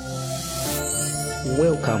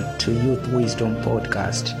Welcome to Youth Wisdom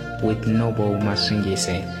Podcast with Noble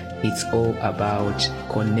Masingise. It's all about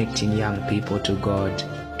connecting young people to God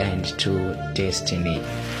and to destiny.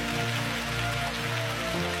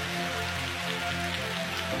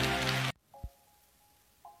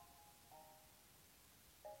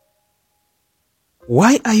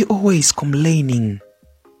 Why are you always complaining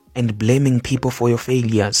and blaming people for your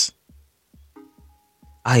failures?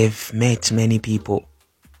 I have met many people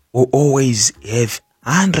who always have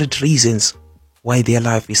 100 reasons why their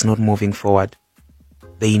life is not moving forward.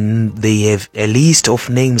 They have a list of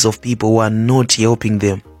names of people who are not helping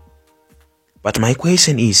them. But my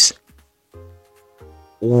question is,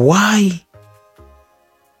 why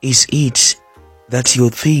is it that you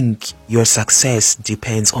think your success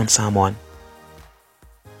depends on someone?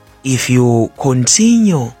 If you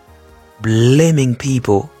continue blaming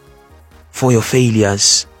people for your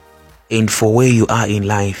failures and for where you are in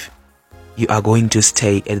life, you are going to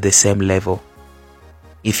stay at the same level.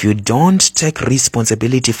 If you don't take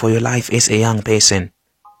responsibility for your life as a young person,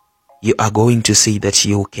 you are going to see that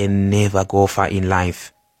you can never go far in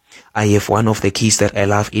life. I have one of the keys that I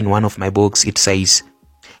love in one of my books. It says,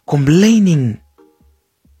 complaining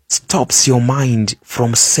stops your mind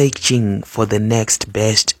from searching for the next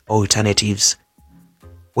best alternatives.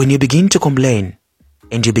 When you begin to complain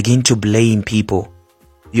and you begin to blame people,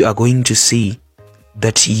 you are going to see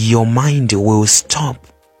that your mind will stop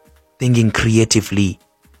thinking creatively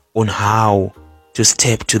on how to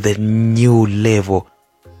step to the new level,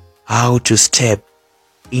 how to step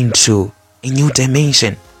into a new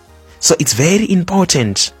dimension. So it's very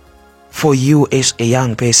important for you as a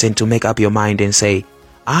young person to make up your mind and say,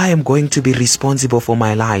 I am going to be responsible for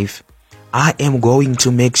my life. I am going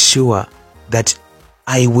to make sure that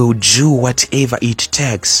I will do whatever it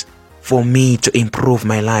takes for me to improve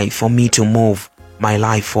my life, for me to move my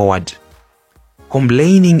life forward.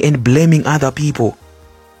 Complaining and blaming other people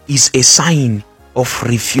is a sign of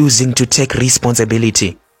refusing to take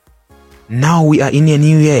responsibility. Now we are in a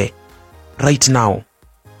new year. Right now,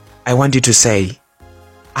 I want you to say,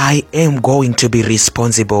 I am going to be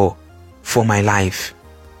responsible for my life.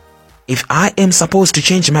 If I am supposed to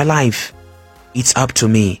change my life, it's up to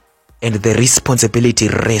me, and the responsibility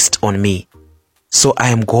rests on me. So I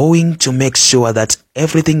am going to make sure that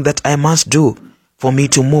everything that I must do for me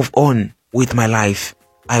to move on with my life,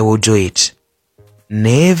 I will do it.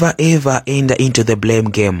 Never ever enter into the blame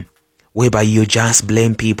game, whereby you just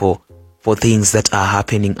blame people for things that are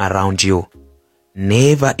happening around you.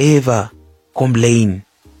 Never ever complain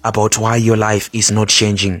about why your life is not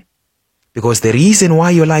changing. Because the reason why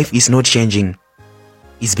your life is not changing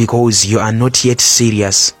is because you are not yet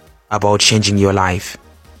serious about changing your life.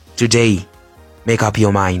 Today, make up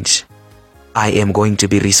your mind. I am going to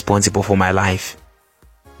be responsible for my life.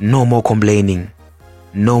 No more complaining.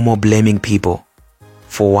 No more blaming people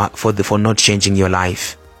for not changing your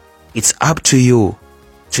life. It's up to you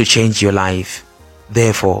to change your life.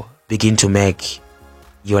 Therefore, begin to make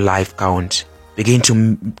your life count. Begin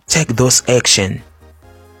to take those action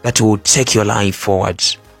that will take your life forward.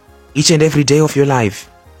 Each and every day of your life,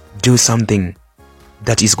 do something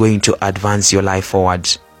that is going to advance your life forward.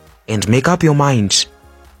 And make up your mind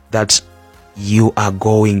that you are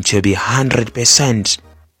going to be 100%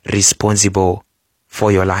 responsible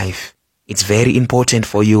for your life. It's very important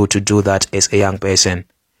for you to do that as a young person,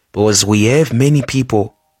 because we have many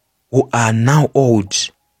people who are now old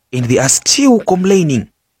and they are still complaining.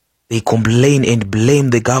 They complain and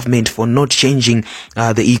blame the government for not changing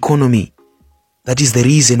the economy. That is the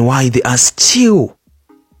reason why they are still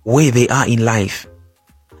where they are in life.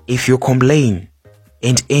 If you complain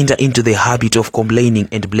and enter into the habit of complaining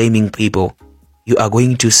and blaming people, you are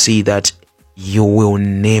going to see that you will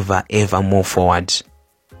never ever move forward.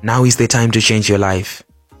 Now is the time to change your life,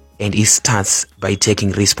 and it starts by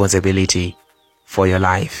taking responsibility for your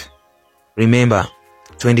life. Remember,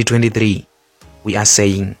 2023, we are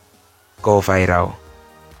saying, go viral.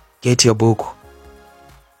 Get your book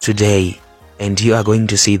today, and you are going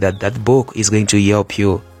to see that that book is going to help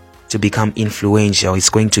you to become influential. It's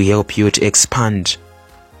going to help you to expand,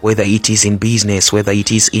 whether it is in business, whether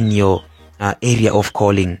it is in your area of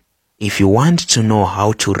calling. If you want to know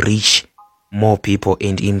how to reach more people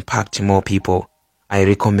and impact more people, I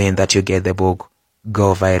recommend that you get the book,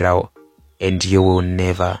 Go Viral, and you will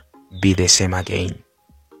never be the same again.